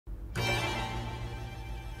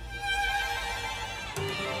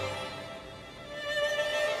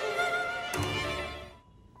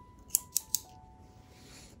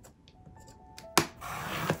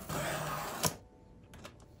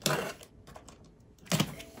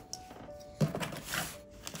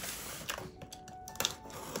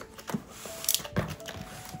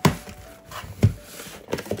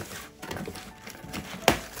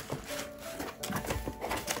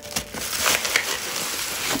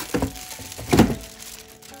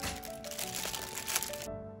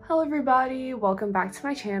Hello everybody, welcome back to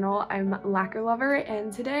my channel. I'm Lacquer Lover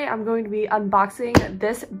and today I'm going to be unboxing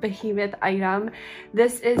this behemoth item.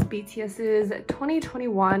 This is BTS's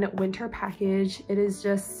 2021 winter package. It is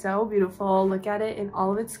just so beautiful. Look at it in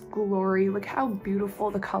all of its glory. Look how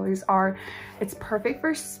beautiful the colors are. It's perfect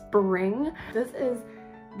for spring. This is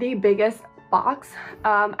the biggest box.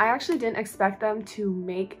 I actually didn't expect them to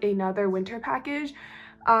make another winter package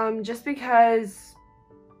just because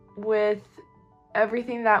with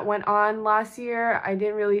everything that went on last year, I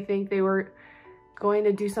didn't really think they were going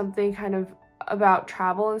to do something kind of about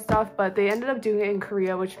travel and stuff, but they ended up doing it in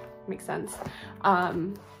Korea, which makes sense.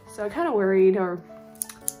 So I kind of worried or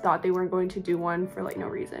thought they weren't going to do one for like no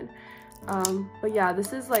reason. But yeah,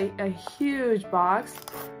 this is like a huge box.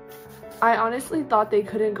 I honestly thought they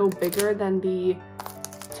couldn't go bigger than the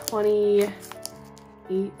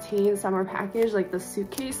 2018 summer package, like the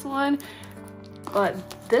suitcase one. But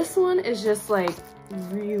this one is just like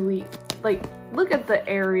really, like, look at the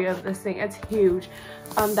area of this thing. It's huge.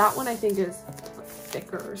 That one I think is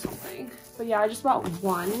thicker or something. But yeah, I just bought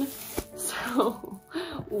one, so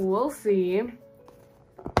we'll see.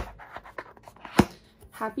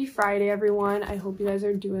 Happy Friday, everyone. I hope you guys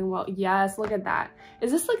are doing well. Yes, look at that.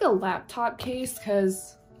 Is this like a laptop case?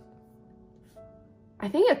 Because I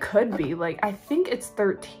think it could be. Like, I think it's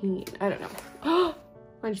 13. I don't know.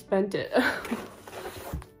 I just bent it.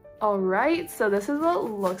 All right, so this is what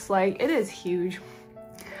it looks like. It is huge.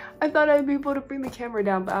 I thought I'd be able to bring the camera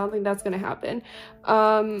down, but I don't think that's gonna happen.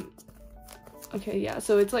 Okay, yeah,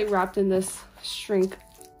 so it's like wrapped in this shrink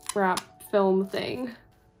wrap film thing.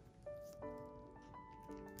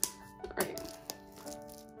 All right.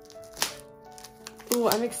 Ooh,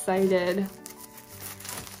 I'm excited.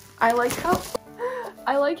 I like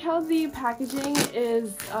how the packaging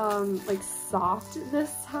is like soft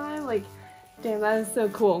this time. Like, damn, that is so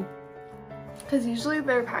cool. Because usually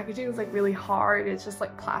their packaging is like really hard. It's just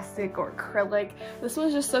like plastic or acrylic. This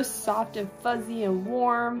one's just so soft and fuzzy and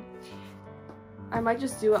warm. I might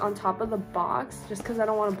just do it on top of the box just because I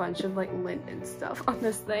don't want a bunch of like lint and stuff on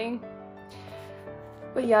this thing.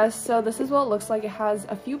 But yeah, so this is what it looks like. It has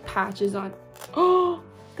a few patches on. Oh,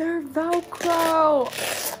 they're Velcro.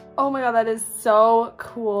 Oh my god, that is so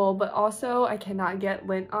cool. But also I cannot get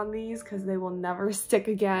lint on these because they will never stick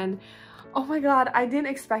again. Oh my god, I didn't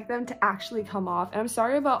expect them to actually come off. And I'm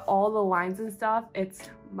sorry about all the lines and stuff. It's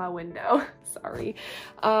my window. Sorry.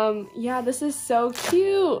 Yeah, this is so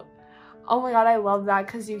cute. Oh my god, I love that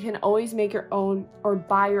because you can always make your own or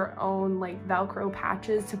buy your own like Velcro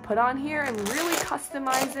patches to put on here and really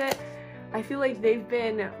customize it. I feel like they've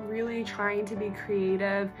been really trying to be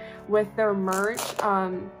creative with their merch,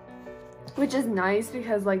 which is nice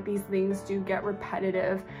because like these things do get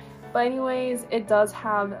repetitive. But anyways, it does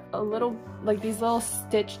have a little, like these little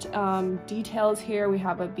stitched details here. We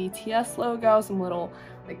have a BTS logo, some little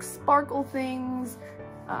like sparkle things,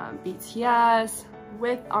 BTS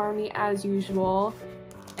with ARMY as usual.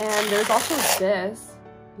 And there's also this.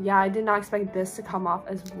 Yeah, I did not expect this to come off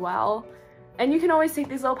as well. And you can always take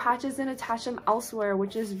these little patches and attach them elsewhere,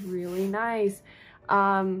 which is really nice.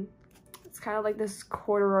 It's kind of like this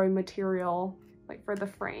corduroy material, like for the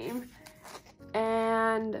frame.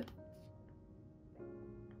 And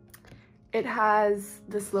it has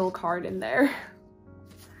this little card in there.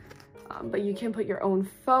 But you can put your own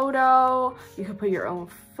photo. You can put your own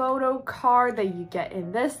photo card that you get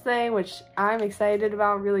in this thing, which I'm excited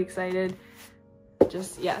about, really excited.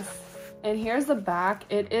 Just, yes. And here's the back.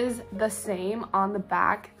 It is the same on the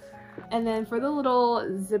back. And then for the little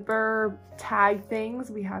zipper tag things,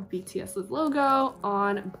 we have BTS's logo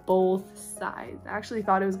on both sides. I actually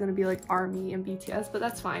thought it was going to be like ARMY and BTS, but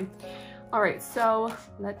that's fine. All right, so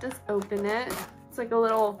let us open it. It's like a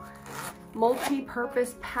little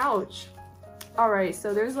multi-purpose pouch. All right,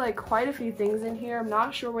 so there's like quite a few things in here. I'm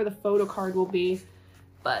not sure where the photo card will be,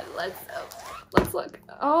 but let's look.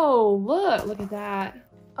 Oh, look at that.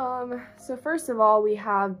 So first of all, we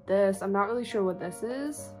have this. I'm not really sure what this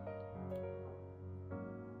is.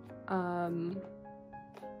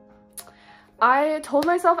 I told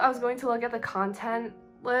myself I was going to look at the content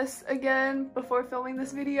list again before filming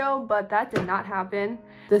this video, but that did not happen.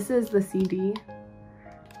 This is the CD.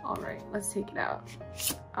 All right, let's take it out.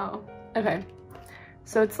 Oh, okay.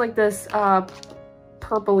 So it's like this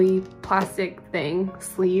purpley plastic thing,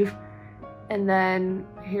 sleeve. And then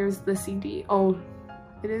here's the CD. Oh,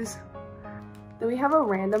 it is. Then we have a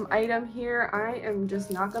random item here. I am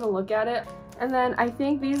just not gonna look at it. And then I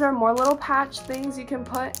think these are more little patch things you can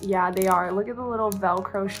put. Yeah, they are. Look at the little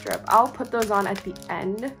Velcro strip. I'll put those on at the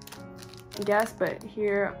end, I guess. But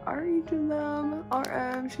here are each of them.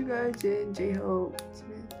 RM, Suga, Jin, J-Hope.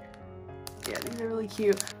 Yeah, these are really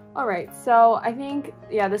cute. All right, so I think,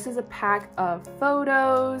 yeah, this is a pack of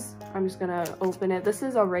photos. I'm just gonna open it. This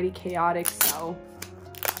is already chaotic, so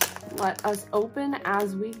let us open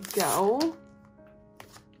as we go.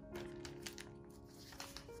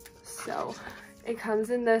 So it comes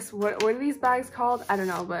in this, what are these bags called? I don't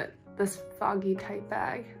know, but this foggy type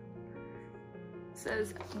bag. It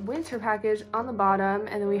says winter package on the bottom,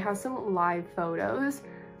 and then we have some live photos.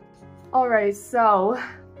 All right, so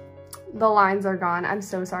the lines are gone. I'm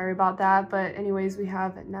so sorry about that. But anyways, we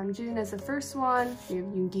have Namjoon as the first one. We have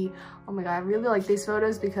Yoongi. Oh my god, I really like these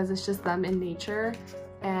photos because it's just them in nature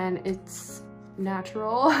and it's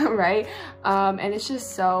natural, right? And it's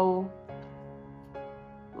just so,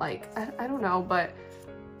 like, I don't know, but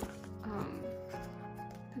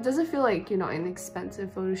it doesn't feel like, you know, an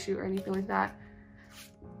expensive photo shoot or anything like that.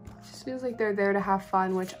 It just feels like they're there to have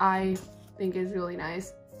fun, which I think is really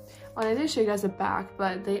nice. Oh, and I didn't show you guys the back,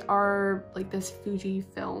 but they are like this Fuji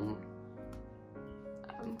film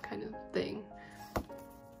kind of thing.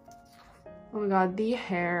 Oh my god, the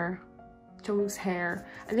hair, Jungkook's hair.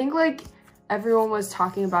 I think like everyone was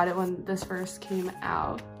talking about it when this first came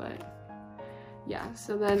out, but yeah.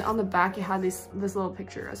 So then on the back it had this little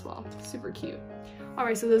picture as well. Super cute. All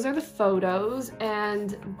right, so those are the photos,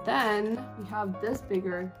 and then we have this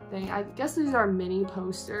bigger thing. I guess these are mini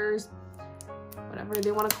posters. Whatever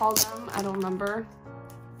they want to call them, I don't remember.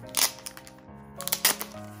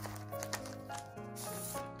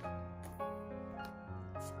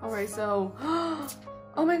 Alright, so,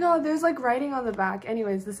 oh my god, there's like writing on the back.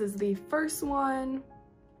 Anyways, this is the first one.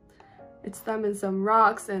 It's them in some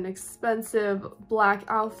rocks and expensive black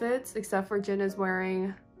outfits, except for Jin is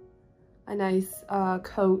wearing a nice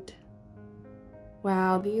coat.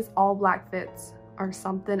 Wow, these all black fits are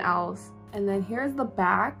something else. And then here's the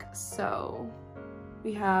back. So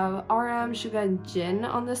we have RM, Suga, and Jin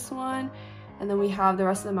on this one. And then we have the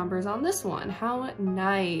rest of the members on this one. How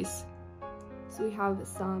nice. So we have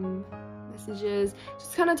some messages,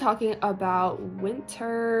 just kind of talking about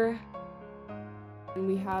winter. And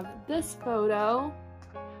we have this photo,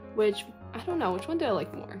 which, I don't know, which one do I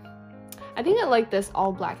like more? I think I like this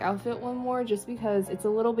all black outfit one more, just because it's a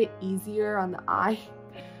little bit easier on the eye.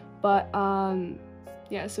 But,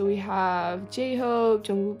 yeah, so we have J-Hope,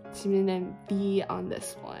 Jungkook, Jimin, and B on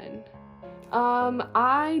this one.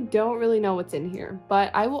 I don't really know what's in here,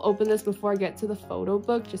 but I will open this before I get to the photo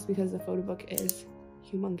book, just because the photo book is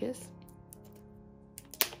humongous.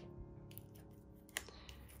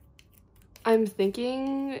 I'm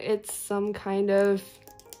thinking it's some kind of...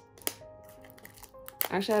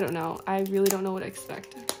 Actually, I don't know. I really don't know what to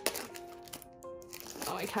expect.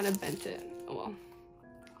 Oh, I kind of bent it. Oh well.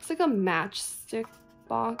 It's like a matchstick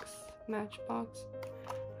box. Matchbox.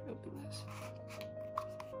 Open this.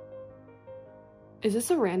 Is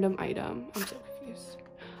this a random item? I'm so confused.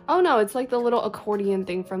 Oh no, it's like the little accordion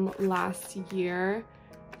thing from last year.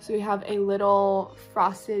 So we have a little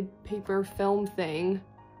frosted paper film thing.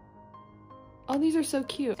 Oh, these are so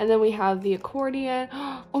cute. And then we have the accordion.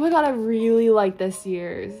 Oh my god, I really like this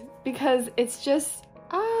year's because it's just,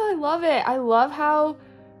 I love it. I love how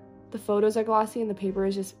the photos are glossy and the paper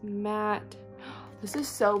is just matte. This is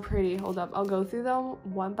so pretty. Hold up, I'll go through them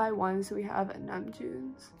one by one. So we have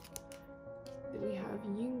Namjoon's. Then we have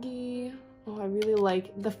Yoongi. Oh, I really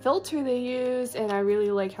like the filter they use, and I really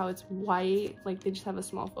like how it's white. Like they just have a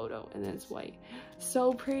small photo and then it's white.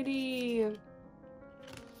 So pretty.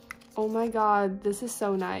 Oh my god, this is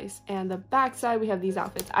so nice. And the back side, we have these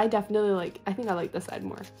outfits. I definitely like, I think I like this side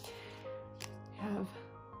more. We have,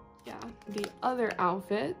 yeah, the other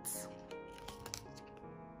outfits.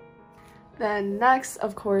 Then next,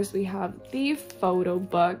 of course, we have the photo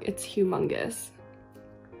book. It's humongous.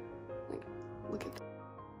 Like, look at that.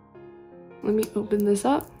 Let me open this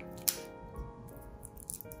up.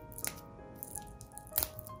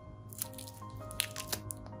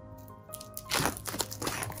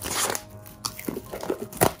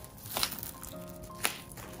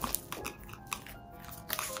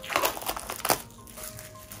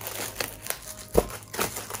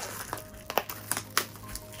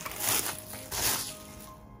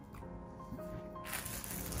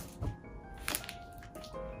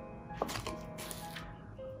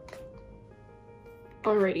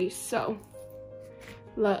 Alrighty, so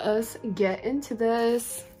let us get into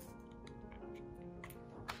this.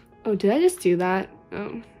 Oh, did I just do that?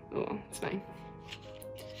 Oh, well, it's fine.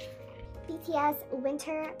 BTS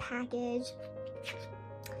winter package.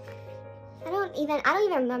 I don't even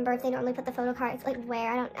remember if they normally put the photo cards like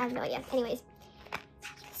where. I have no idea. Anyways,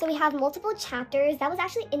 so we have multiple chapters. That was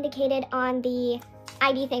actually indicated on the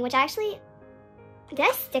ID thing, which I actually, did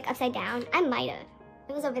I stick upside down? I might have.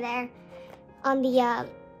 It was over there on the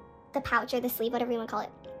the pouch or the sleeve, whatever you want to call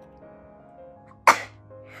it.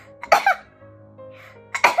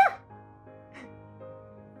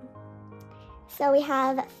 So we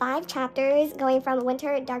have 5 chapters going from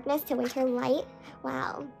winter darkness to winter light.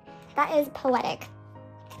 Wow, that is poetic.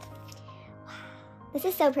 This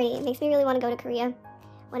is so pretty. It makes me really want to go to Korea.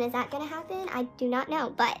 When is that gonna happen? I do not know,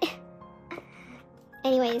 but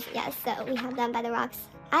anyways, yes, so we have them by the rocks.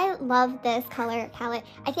 I love this color palette.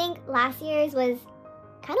 I think last year's was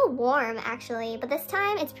kind of warm actually, but this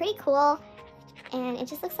time it's pretty cool and it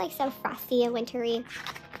just looks like so frosty and wintry.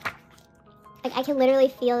 Like I can literally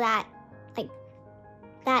feel that, like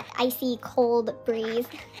that icy cold breeze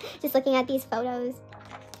just looking at these photos.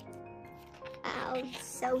 Wow,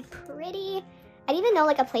 so pretty. I didn't even know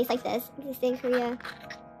like a place like this existed in Korea.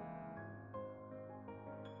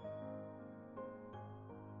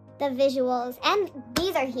 The visuals, and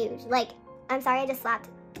these are huge. Like, I'm sorry I just slapped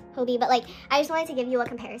Hobie, but like, I just wanted to give you a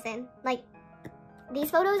comparison. Like,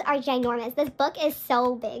 these photos are ginormous. This book is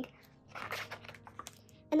so big.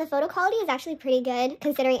 And the photo quality is actually pretty good,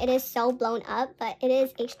 considering it is so blown up, but it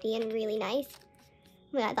is HD and really nice.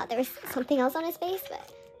 I mean, I thought there was something else on his face,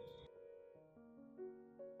 but...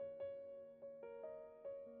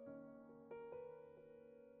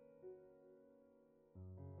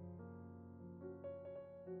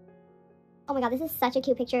 Oh my god, this is such a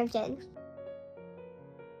cute picture of Jin.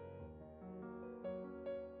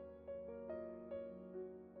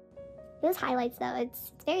 Those highlights though,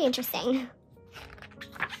 it's very interesting.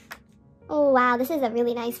 Oh wow, this is a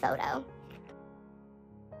really nice photo.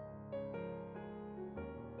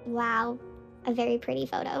 Wow, a very pretty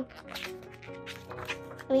photo.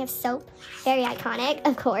 And we have Soap, very iconic,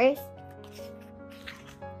 of course.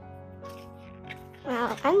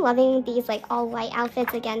 Wow, I'm loving these like all white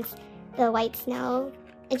outfits against the white snow.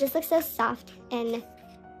 It just looks so soft and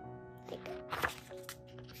like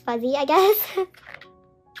fuzzy, I guess.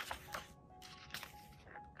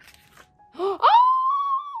 Oh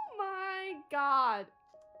my god.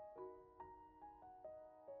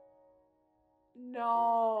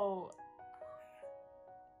 No.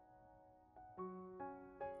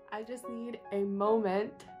 I just need a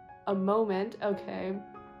moment. Okay.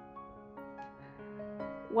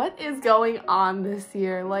 What is going on this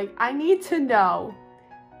year? Like, I need to know.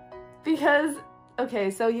 Because, okay,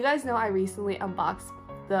 so you guys know I recently unboxed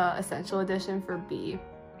the Essential Edition for B.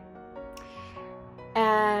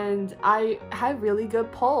 And I had really good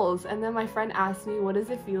polls. And then my friend asked me, what does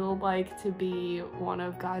it feel like to be one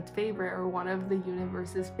of God's favorite or one of the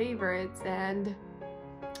universe's favorites? And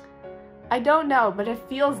I don't know, but it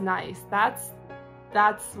feels nice. That's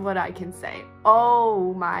what I can say.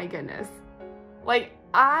 Oh my goodness. Like,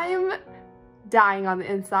 I'm dying on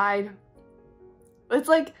the inside. It's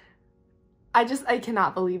like, I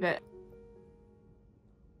cannot believe it.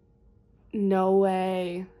 No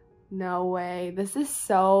way. No way. This is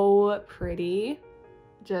so pretty.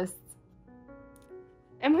 Just,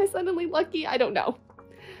 am I suddenly lucky? I don't know.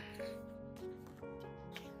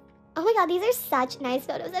 Oh my god, these are such nice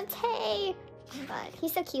photos of Tae. Oh my god,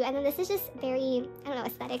 he's so cute. And then this is just very, I don't know,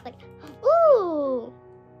 aesthetic. Like, ooh.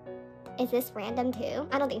 Is this random too?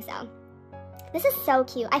 I don't think so. This is so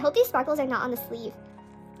cute. I hope these sparkles are not on the sleeve.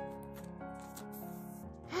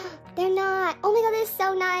 They're not. Oh my god, this is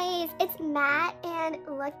so nice. It's matte and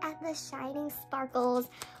look at the shining sparkles.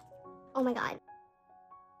 Oh my god.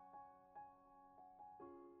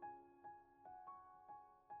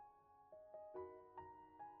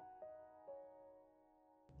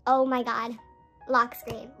 Oh my god. Lock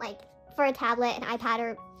screen. Like for a tablet, an iPad,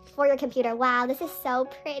 or for your computer. Wow, this is so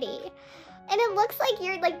pretty. And it looks like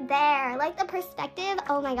you're like there. Like the perspective.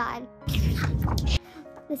 Oh my god.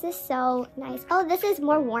 This is so nice. Oh, this is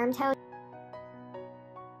more warm tone.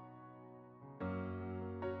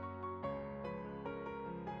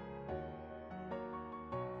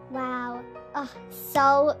 Wow. Oh,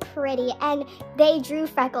 so pretty. And they drew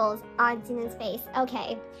freckles on Jin's face.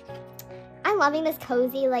 Okay. I'm loving this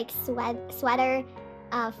cozy like sweater,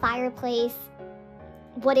 fireplace,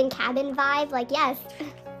 wooden cabin vibe. Like, yes.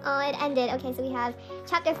 Oh, it ended. Okay, so we have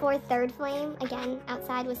chapter 4, Third Flame. Again,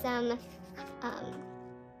 outside with some,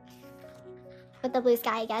 with the blue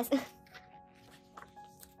sky, I guess.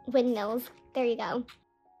 Windmills. There you go.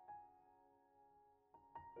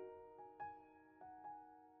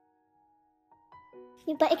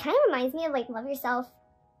 Yeah, but it kind of reminds me of like Love Yourself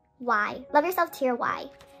Y. Love Yourself Tier Y.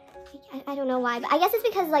 I don't know why, but I guess it's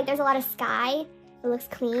because like there's a lot of sky. It looks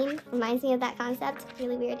clean. Reminds me of that concept.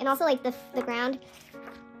 Really weird. And also like the ground.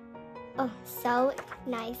 Oh, so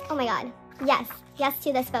nice. Oh my god. Yes. Yes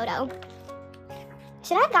to this photo.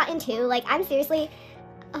 Should I have gotten two? Like, I'm seriously...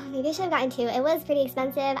 maybe I should have gotten 2. It was pretty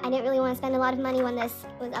expensive. I didn't really want to spend a lot of money when this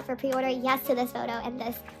was up for pre-order. Yes to this photo and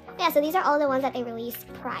this. Yeah, so these are all the ones that they released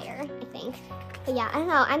prior, I think. But yeah, I don't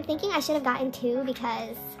know. I'm thinking I should have gotten 2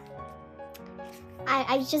 because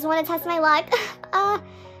I just want to test my luck.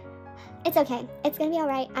 It's okay. It's gonna be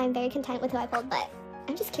alright. I'm very content with who I pulled, but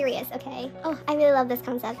I'm just curious, okay? Oh, I really love this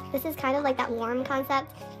concept. This is kind of like that warm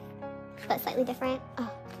concept, but slightly different.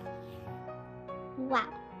 Oh. Wow.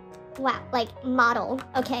 Wow, like model,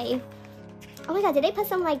 okay. Oh my god, did they put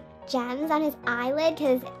some like gems on his eyelid?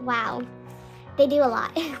 Cause wow, they do a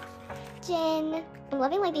lot. Jin. I'm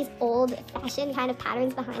loving like these old fashioned kind of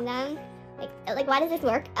patterns behind them. Like why does this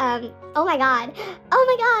work? Oh my god. Oh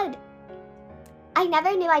my god. I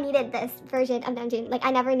never knew I needed this version of Namjoon. Like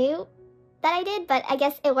I never knew that I did, but I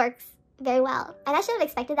guess it works very well. And I should have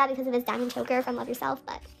expected that because of his diamond choker from Love Yourself,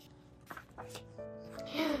 but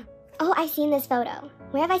oh, I've seen this photo.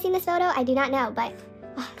 Where have I seen this photo? I do not know, but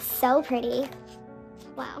oh, so pretty.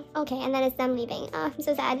 Wow. Okay, and then it's them leaving. Oh, I'm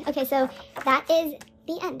so sad. Okay, so that is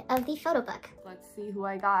the end of the photo book. Let's see who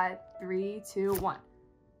I got. 3, 2, 1.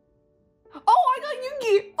 Oh, I got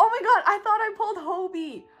Yoongi! Oh my god, I thought I pulled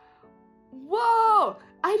Hobie. Whoa!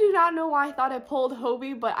 I do not know why I thought I pulled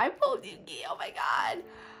Hobie, but I pulled Yoongi. Oh my god.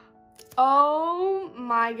 Oh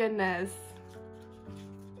my goodness.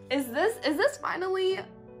 Is this finally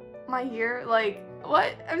my year? Like,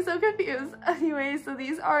 what? I'm so confused. Anyway, so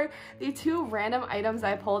these are the 2 random items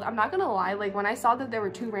I pulled. I'm not gonna lie, like when I saw that there were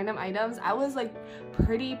 2 random items, I was like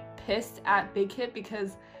pretty pissed at Big Hit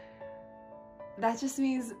because that just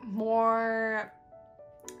means more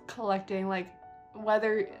collecting, like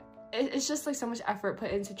whether it's just like so much effort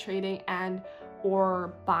put into trading and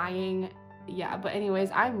or buying. Yeah, but anyways,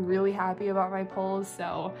 I'm really happy about my pulls,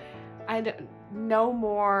 so no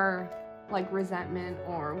more like resentment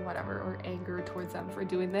or whatever or anger towards them for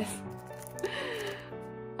doing this.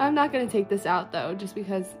 I'm not gonna take this out though, just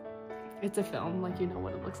because it's a film, like you know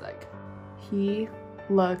what it looks like. He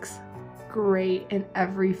looks great in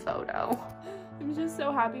every photo. I'm just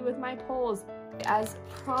so happy with my pulls. As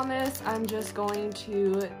promised, I'm just going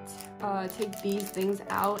to take these things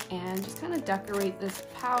out and just kind of decorate this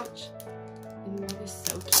pouch. And it is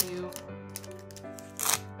so cute.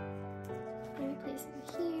 Let me place them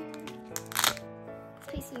here. Let's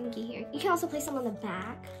place Yoongi here. You can also place them on the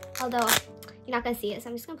back, although you're not gonna see it, so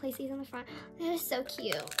I'm just gonna place these on the front. They're so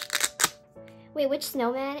cute. Wait, which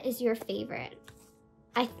snowman is your favorite?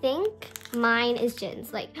 I think mine is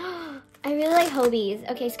Jin's. Like, I really like Hobie's.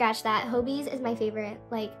 Okay, scratch that. Hobie's is my favorite.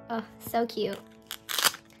 Like, oh, so cute.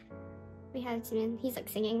 We had Jimin. He's like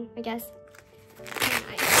singing, I guess. Oh,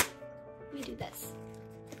 nice. Let me do this.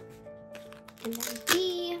 And then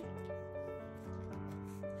B.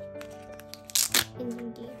 And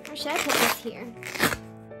then D. Or should I put this here?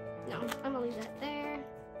 No, I'm gonna leave that there.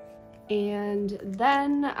 And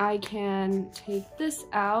then I can take this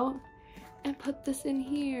out and put this in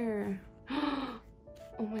here.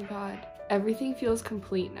 Oh my god, everything feels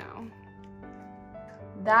complete now.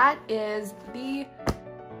 That is the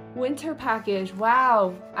winter package.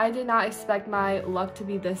 Wow, I did not expect my luck to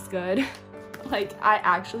be this good. Like, I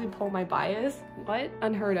actually pull my bias. What?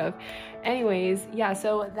 Unheard of. Anyways, yeah,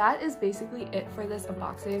 so that is basically it for this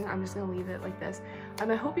unboxing. I'm just gonna leave it like this.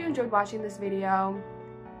 I hope you enjoyed watching this video.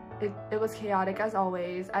 It was chaotic as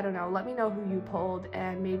always. I don't know, let me know who you pulled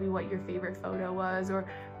and maybe what your favorite photo was, or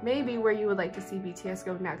maybe where you would like to see BTS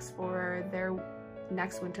go next for their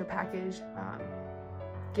next winter package,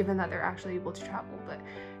 given that they're actually able to travel. But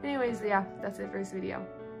anyways, yeah, that's it for this video,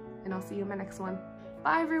 and I'll see you in my next one.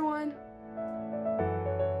 Bye everyone.